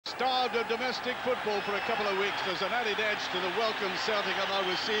starved of domestic football for a couple of weeks. There's an added edge to the welcome Celtic are now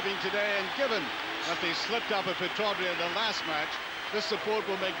receiving today, and given that they slipped up at Pretoria in the last match, this support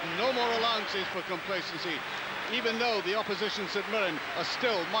will make no more allowances for complacency, even though the opposition's at Mirren are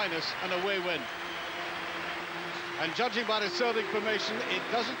still minus an away win. And judging by the Celtic formation, it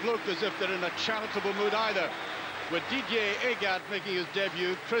doesn't look as if they're in a charitable mood either, with Didier Agathe making his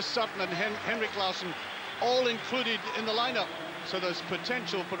debut, Chris Sutton and Henrik Larsson all included in the lineup. So there's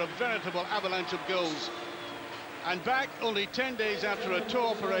potential for a veritable avalanche of goals. And back only 10 days after a toe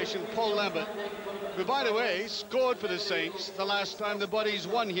operation, Paul Lambert, who, by the way, scored for the Saints the last time the Buddies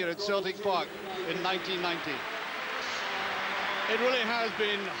won here at Celtic Park in 1990. It really has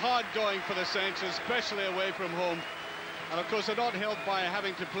been hard going for the Saints, especially away from home. And of course, they're not helped by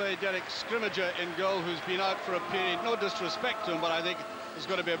having to play Derek Scrimmager in goal, who's been out for a period. No disrespect to him, but I think it's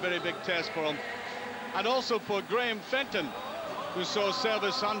going to be a very big test for him. And also for Graham Fenton, who saw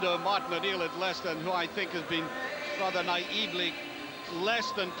service under Martin O'Neill at Leicester, and who I think has been rather naively less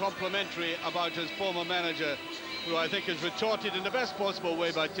than complimentary about his former manager, who I think has retorted in the best possible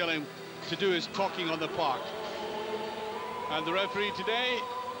way by telling him to do his talking on the park. And the referee today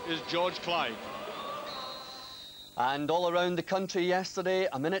is George Clyde. And all around the country yesterday,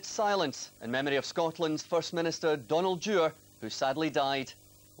 a minute's silence in memory of Scotland's First Minister Donald Dewar, who sadly died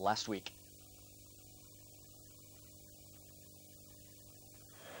last week.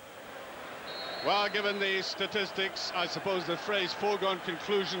 Well, given the statistics, I suppose the phrase foregone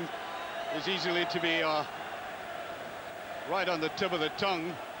conclusion is easily to be right on the tip of the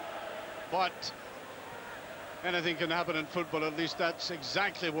tongue. But anything can happen in football. At least that's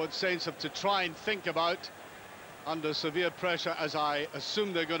exactly what Saints have to try and think about under severe pressure, as I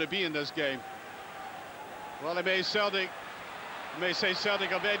assume they're going to be in this game. Well, they may say Celtic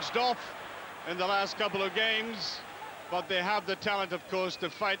have edged off in the last couple of games, but they have the talent, of course, to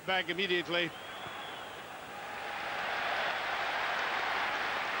fight back immediately.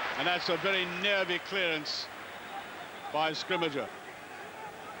 And that's a very nervy clearance by Scrimmager.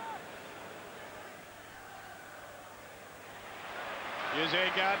 Here's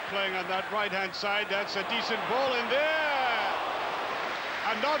Agathe playing on that right-hand side. That's a decent ball in there.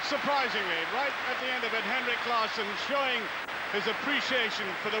 And not surprisingly, right at the end of it, Henrik Larsson showing his appreciation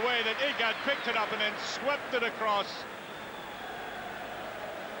for the way that Agathe picked it up and then swept it across.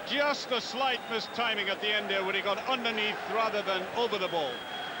 Just a slight mistiming at the end there when he got underneath rather than over the ball.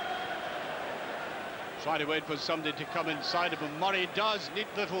 Trying to wait for somebody to come inside of him. Murray does. Neat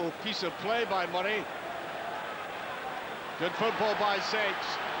little piece of play by Murray. Good football by Saints.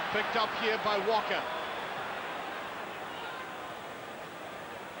 Picked up here by Walker.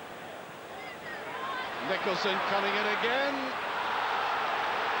 Nicholson coming in again.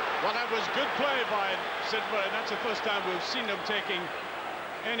 Well, that was good play by Sidmer, and that's the first time we've seen them taking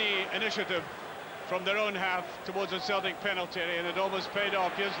any initiative from their own half towards a Celtic penalty, and it almost paid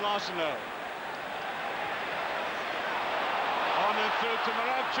off. Here's Larsson now. On and through to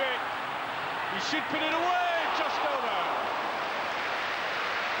Mirren. He should put it away, just over.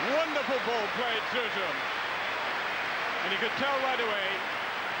 Wonderful ball played through to him. And you could tell right away,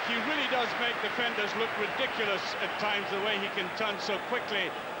 he really does make defenders look ridiculous at times, the way he can turn so quickly.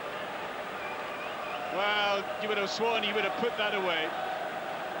 Well, you would have sworn he would have put that away.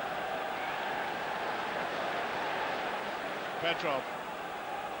 Petrov.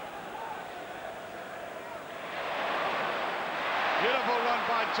 Beautiful run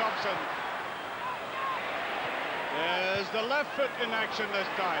by Thompson. There's the left foot in action this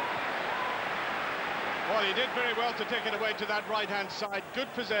time. Well, he did very well to take it away to that right-hand side.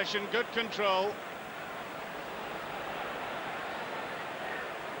 Good possession, good control.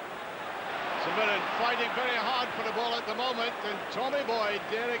 Mirren fighting very hard for the ball at the moment, and Tommy Boyd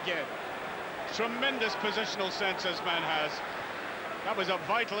there again. Tremendous positional sense this man has. That was a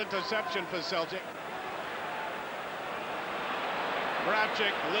vital interception for Celtic.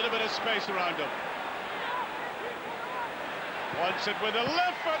 Bravchik, a little bit of space around him. Wants it with a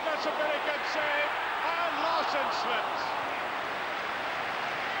left foot, that's a very good save, and Larsson slips.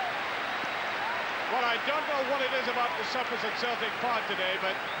 Well, I don't know what it is about the surface at Celtic Park today,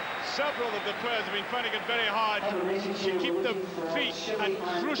 but several of the players have been finding it very hard to keep the feet at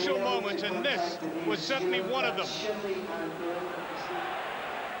crucial moments, and this was certainly one of them.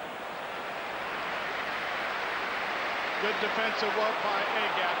 Good defensive work by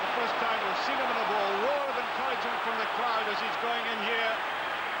Agathe. The first time we've seen him in a ball. Roar of encouragement from the crowd as he's going in here.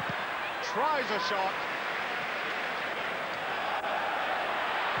 Tries a shot.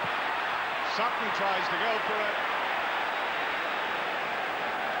 Sutton tries to go for it.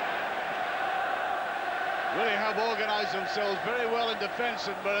 Really have organised themselves very well in defence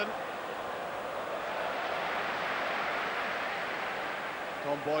at Mirren.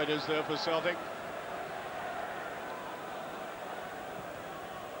 Tom Boyd is there for Celtic.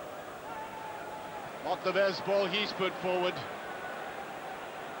 Not the best ball he's put forward.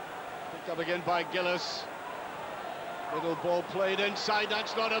 Picked up again by Gillis. Little ball played inside.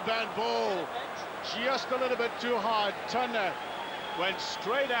 That's not a bad ball. Just a little bit too hard. Turner went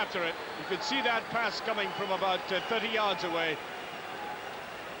straight after it. You could see that pass coming from about 30 yards away.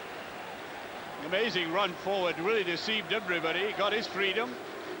 Amazing run forward, really deceived everybody. He got his freedom,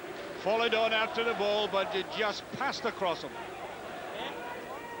 followed on after the ball, but it just passed across him.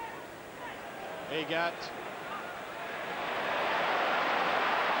 Agathe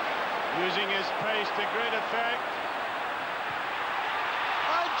using his pace to great effect.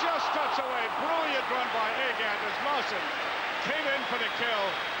 And just touch away. Brilliant run by Agathe as Larson came in for the kill.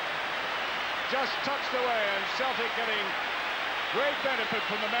 Just touched away, and Celtic getting great benefit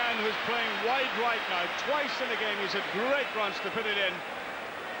from the man who's playing wide right now. Twice in the game he's had great runs to put it in.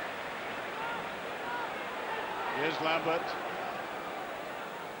 Here's Lambert.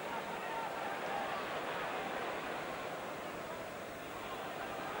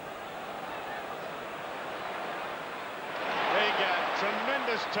 Agathe,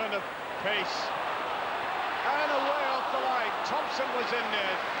 tremendous turn of pace. And away off the line. Thompson was in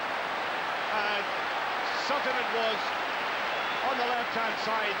there. And Sutton it was on the left-hand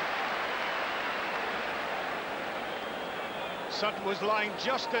side. Sutton was lying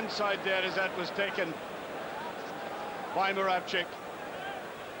just inside there as that was taken by Moravcik.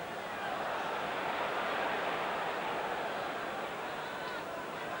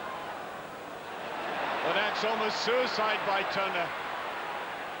 Well, that's almost suicide by Turner.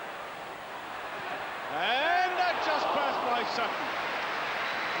 And that just passed by Sutton.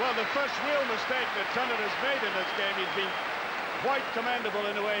 Well, the first real mistake that Turner has made in this game. He's been quite commendable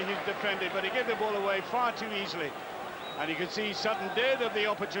in the way he's defended, but he gave the ball away far too easily. And you can see Sutton did have the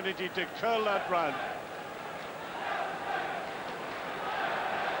opportunity to curl that round.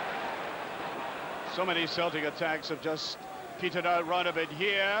 So many Celtic attacks have just petered out round a bit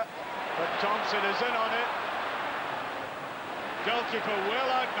here, but Thompson is in on it. Goalkeeper well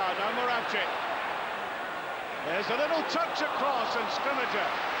out now Moravcik. There's a little touch across, and Scrimmager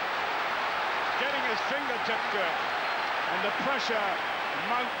getting his fingertip to it. And the pressure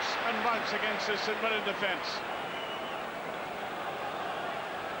mounts and mounts against the St Mirren defence.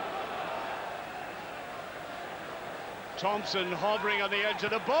 Thompson hovering on the edge of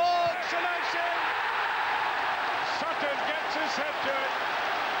the box, and that's it! Sutton gets his head to it.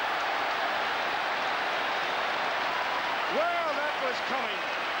 Well, that was coming.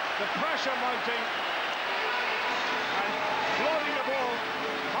 The pressure mounting. And floating the ball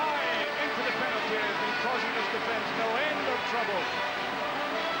high into the penalty area has been causing this defence no end of trouble.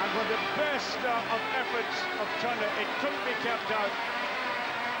 And with the best of efforts of Turner, it couldn't be kept out.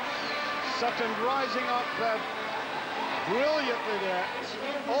 Sutton rising up brilliantly there.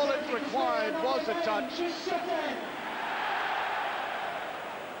 All it required was a touch.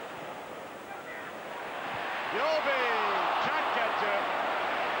 Yobi can't get to it.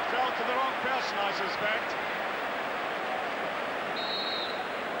 Fell to the wrong person, I suspect.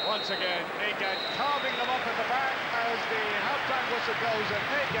 Once again, Agathe carving them up at the back as the half-time whistle goes, and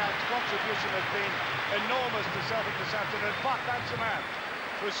Agathe's contribution has been enormous to Celtic this afternoon. But that's the man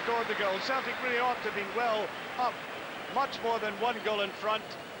who scored the goal. Celtic really ought to have been well up, much more than one goal in front.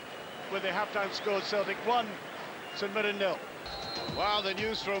 With the half-time score, Celtic 1, St Mirren 0. Well, the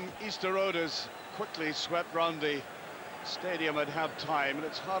news from Easter Road has quickly swept round the stadium at half-time, and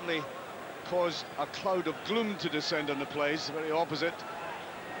it's hardly caused a cloud of gloom to descend on the place. The very opposite.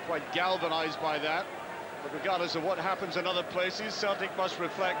 Quite galvanised by that. But regardless of what happens in other places, Celtic must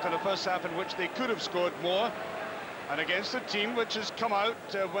reflect on a first half in which they could have scored more, and against a team which has come out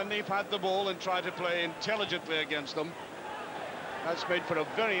when they've had the ball and tried to play intelligently against them. That's made for a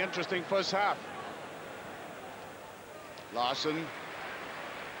very interesting first half. Larson.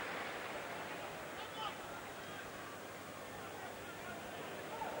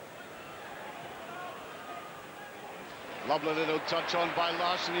 Lovely little touch on by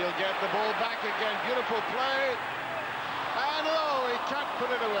Larson. He'll get the ball back again. Beautiful play. And oh, he can't put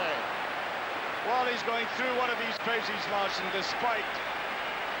it away. Well, he's going through one of these phases, Larson, despite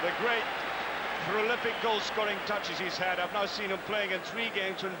the great prolific goal-scoring touches he's had. I've now seen him playing in 3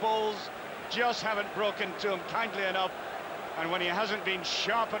 games when balls just haven't broken to him kindly enough, and when he hasn't been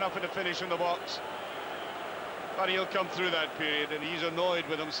sharp enough in the finish in the box. But he'll come through that period, and he's annoyed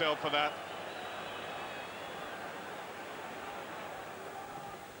with himself for that.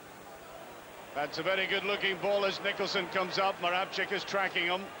 That's a very good-looking ball as Nicholson comes up. Moravcik is tracking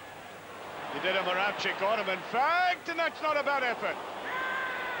him. He did a Moravcik on him, in fact, and that's not a bad effort.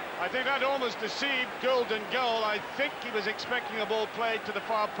 I think that almost deceived Gould and goal. I think he was expecting a ball played to the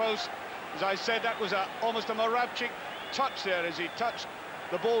far post. As I said, that was almost a Moravcik touch there as he touched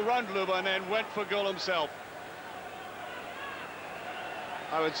the ball round Luba and then went for goal himself.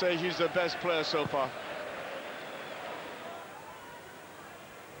 I would say he's the best player so far.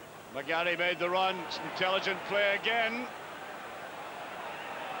 McGarry made the run. Intelligent play again.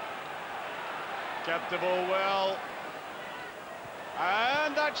 Kept the ball well.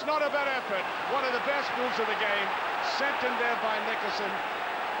 And that's not a bad effort. One of the best moves of the game. Sent in there by Nicholson.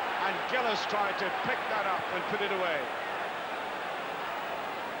 And Gillis tried to pick that up and put it away.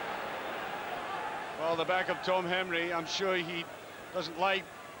 Well, the back of Tom Henry, I'm sure he doesn't like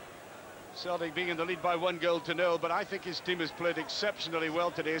Celtic being in the lead by 1-0, but I think his team has played exceptionally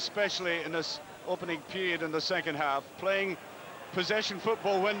well today, especially in this opening period in the second half, playing possession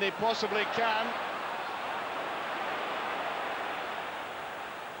football when they possibly can.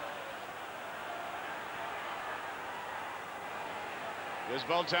 Here's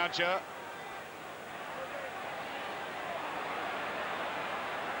Baltoucher.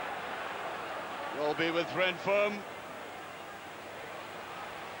 Will be with Renfirm.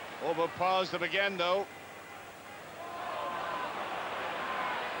 Overpowers them again, though.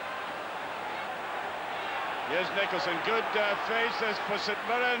 Here's Nicholson. Good faces for St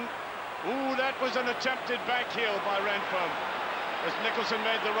Mirren. Ooh, that was an attempted back heel by Renfirm as Nicholson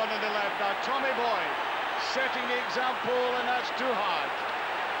made the run on the left. Now Tommy Boyd setting the example, and that's too hard.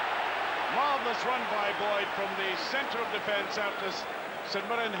 Marvellous run by Boyd from the centre of defence after St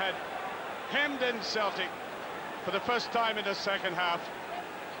Mirren had hemmed in Celtic for the first time in the second half.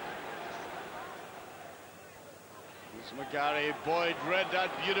 Here's McGarry. Boyd read that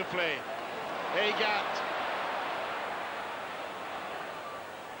beautifully. Agathe.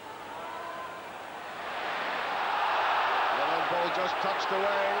 The ball just touched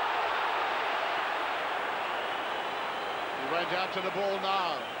away. He went after the ball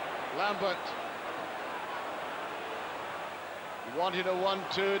now. Lambert. He wanted a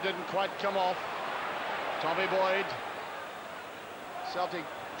 1-2, didn't quite come off. Tommy Boyd. Celtic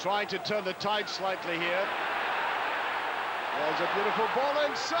trying to turn the tide slightly here. There's a beautiful ball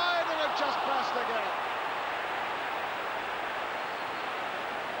inside, and it just passed again.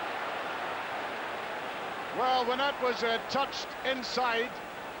 Well, when that was touched inside,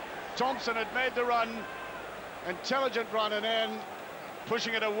 Thompson had made the run, intelligent run, and then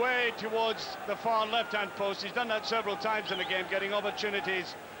pushing it away towards the far left-hand post. He's done that several times in the game, getting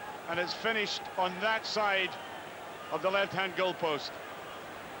opportunities, and it's finished on that side of the left-hand goal post.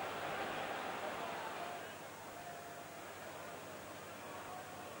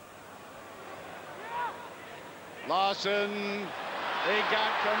 Larson,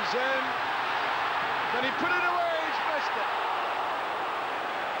 Agathe comes in, then he put it away, he's missed it.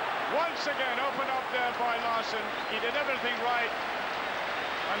 Once again, opened up there by Larson. He did everything right,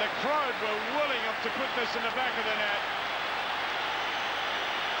 and the crowd were willing up to put this in the back of the net.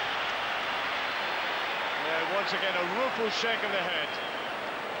 Yeah, once again, a rueful shake of the head.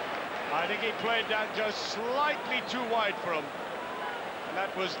 I think he played that just slightly too wide for him, and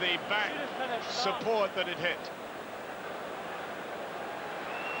that was the back support that it hit.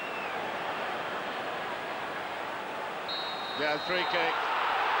 Yeah, free kick.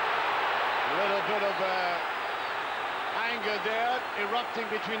 A little bit of anger there, erupting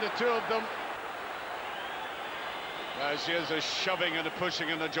between the two of them. As here's a shoving and a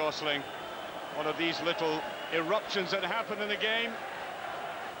pushing and a jostling. One of these little eruptions that happen in the game,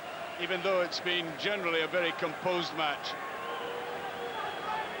 even though it's been generally a very composed match.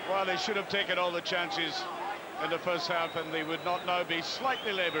 Well, they should have taken all the chances in the first half, and they would not now be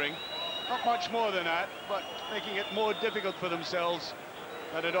slightly labouring. Not much more than that, but making it more difficult for themselves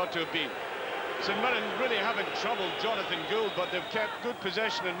than it ought to have been. St Mirren really haven't troubled Jonathan Gould, but they've kept good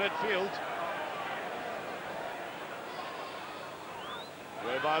possession in midfield.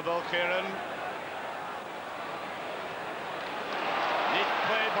 Way by Volkeren. Neat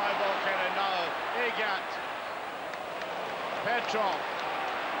play by Volkeren now. Agathe. Petrov.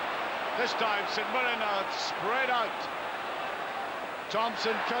 This time St Mirren are spread out.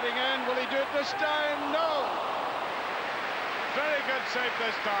 Thompson cutting in. Will he do it this time? No. Very good save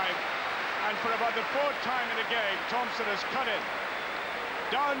this time. And for about the fourth time in the game, Thompson has cut in.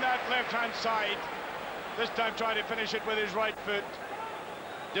 Down that left-hand side. This time trying to finish it with his right foot.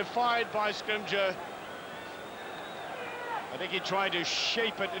 Defied by Scrimgeour. I think he tried to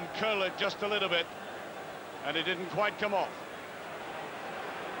shape it and curl it just a little bit, and it didn't quite come off.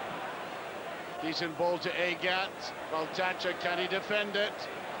 Decent ball to Agathe. Well, Thatcher, can he defend it?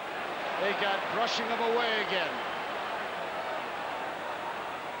 Agathe brushing him away again.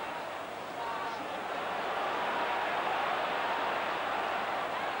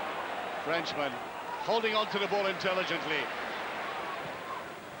 Frenchman holding on to the ball intelligently.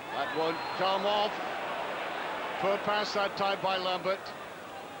 That won't come off. Poor pass that time by Lambert.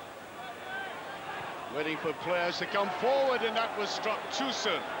 Waiting for players to come forward, and that was struck too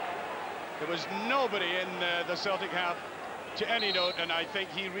soon. There was nobody in the Celtic half to any note, and I think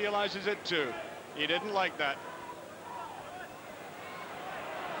he realizes it too. He didn't like that.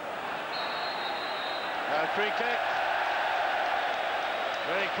 Free kick.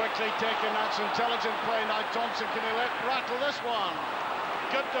 Very quickly taken. That's intelligent play. Now Thompson, can he rattle this one?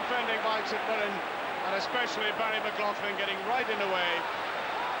 Good defending by St Mirren, and especially Barry McLaughlin getting right in the way.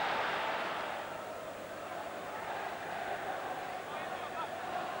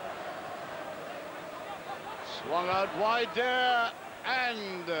 Swung out wide there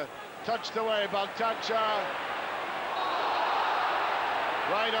and touched away by Thatcher.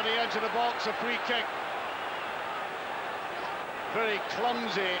 Right on the edge of the box, a free kick. Very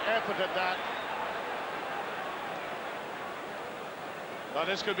clumsy effort at that. Now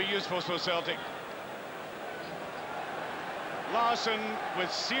this could be useful for Celtic. Larson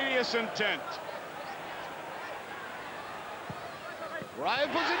with serious intent. Ryan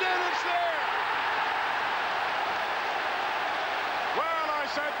puts it in, it's there! Well, I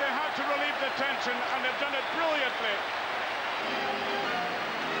said they had to relieve the tension, and they've done it brilliantly.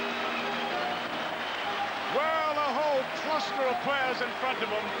 Well, a whole cluster of players in front of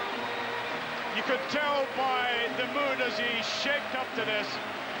him. You could tell by the mood as he shaped up to this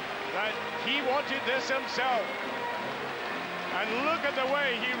that he wanted this himself. And look at the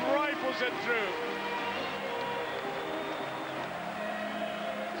way he rifles it through.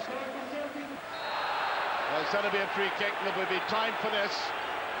 Well, it's going to be a free kick. There will be time for this.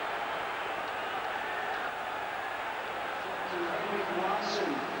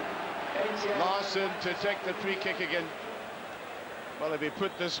 Larson to take the free kick again. Well, if he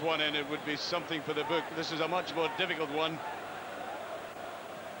put this one in, it would be something for the book. This is a much more difficult one.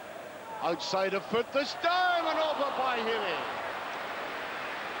 Outside of foot this time, and over by Healy.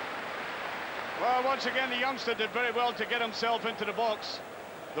 Well, once again, the youngster did very well to get himself into the box.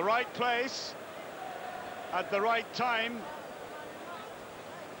 The right place, at the right time,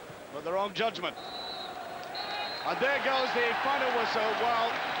 but the wrong judgment. And there goes the final whistle.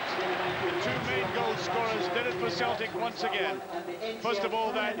 Well, the two main goal scorers did it for Celtic once again. First of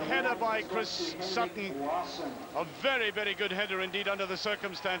all, that header by Chris Sutton. A very, very good header indeed under the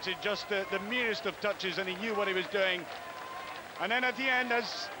circumstances. Just the merest of touches, and he knew what he was doing. And then at the end,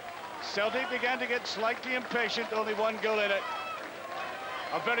 as Celtic began to get slightly impatient, only one goal in it.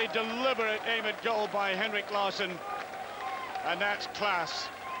 A very deliberate aim at goal by Henrik Larsson. And that's class.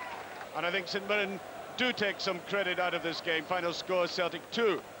 And I think St Mirren do take some credit out of this game. Final score, Celtic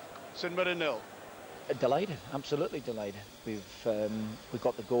 2, St Mirren 0. Delighted, absolutely delighted. We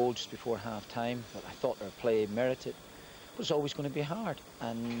got the goal just before half-time, but I thought our play merited. It was always going to be hard.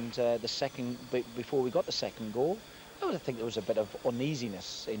 And before we got the second goal, I think there was a bit of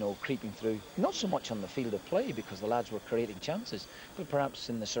uneasiness, you know, creeping through. Not so much on the field of play, because the lads were creating chances, but perhaps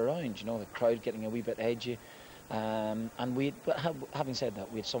in the surrounds, you know, the crowd getting a wee bit edgy. But having said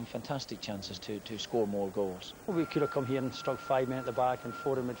that, we had some fantastic chances to score more goals. Well, we could have come here and struck 5 men at the back and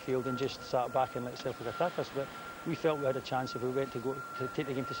 4 in midfield and just sat back and let Celtic attack us, but we felt we had a chance if we went to take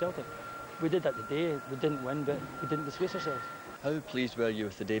the game to Celtic. We did that today. We didn't win, but we didn't disgrace ourselves. How pleased were you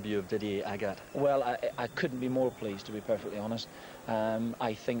with the debut of Didier Agathe? Well, I couldn't be more pleased, to be perfectly honest.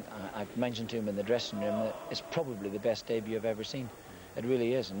 I think I've mentioned to him in the dressing room that it's probably the best debut I've ever seen. It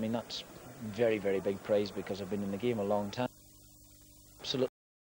really is. I mean, that's very, very big praise, because I've been in the game a long time.